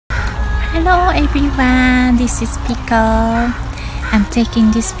Hello everyone, this is Pico. I'm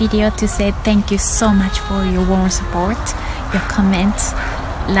taking this video to say thank you so much for your warm support. Your comments,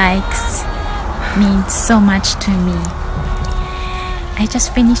 likes mean so much to me. I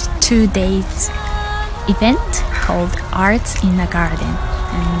just finished 2 days event called Arts in the Garden,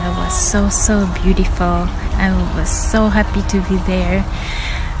 and it was so beautiful. I was so happy to be there.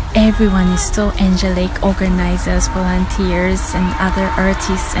 Everyone is so angelic, organizers, volunteers, and other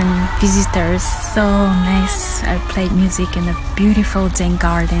artists and visitors. So nice. I played music in a beautiful Zen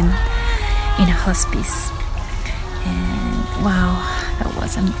garden in a hospice. And wow, that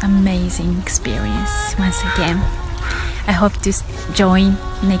was an amazing experience once again. I hope to join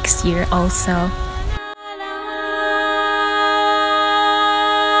next year also.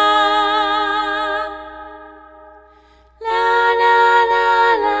 La la la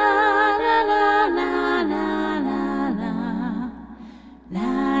la la la la.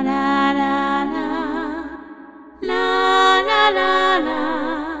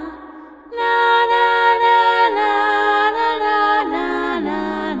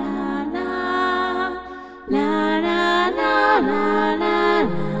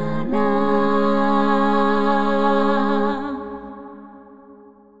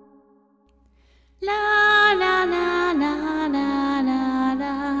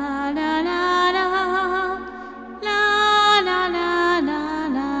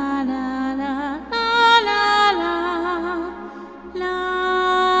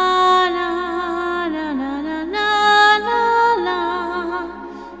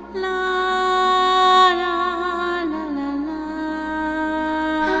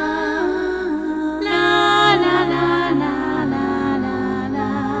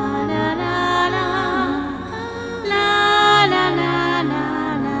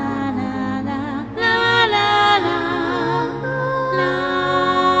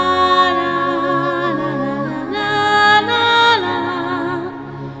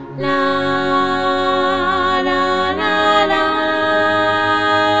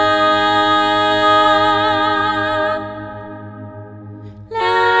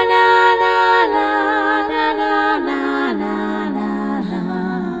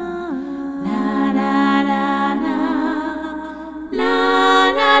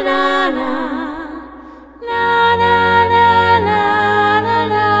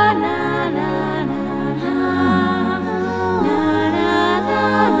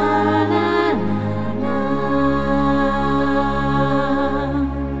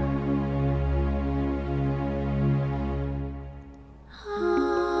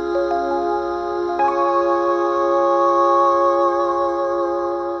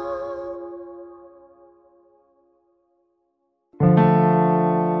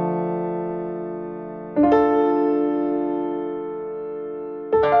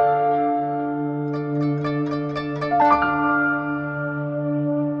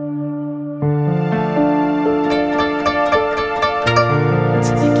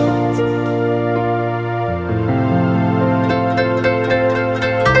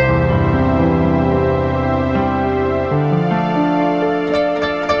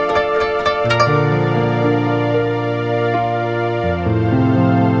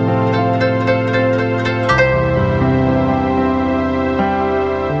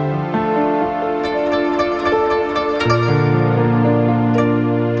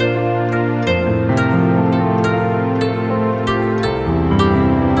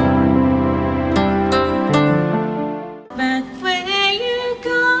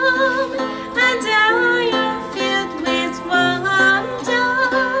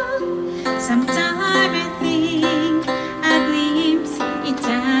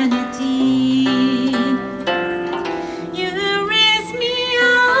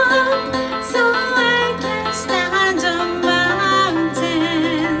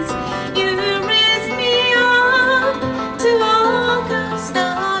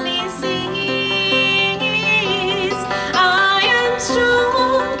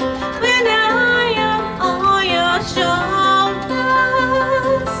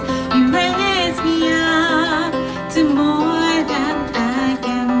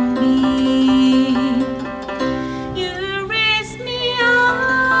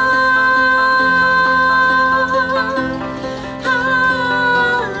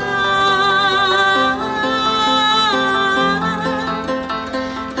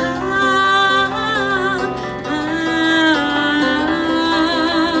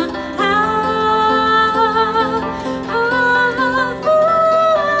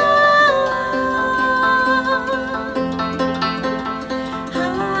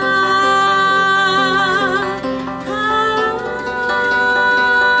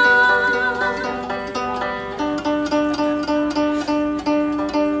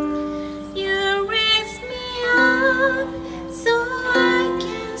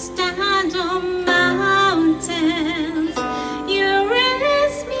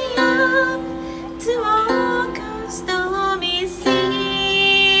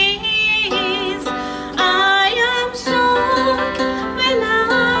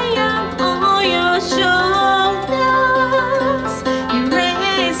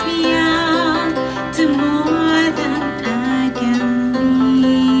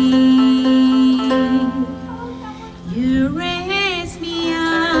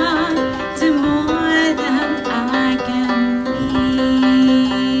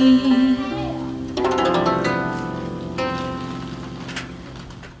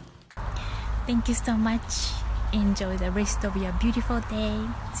 you so much. Enjoy the rest of your beautiful day.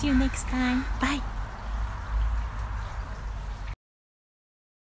 See you next time. Bye.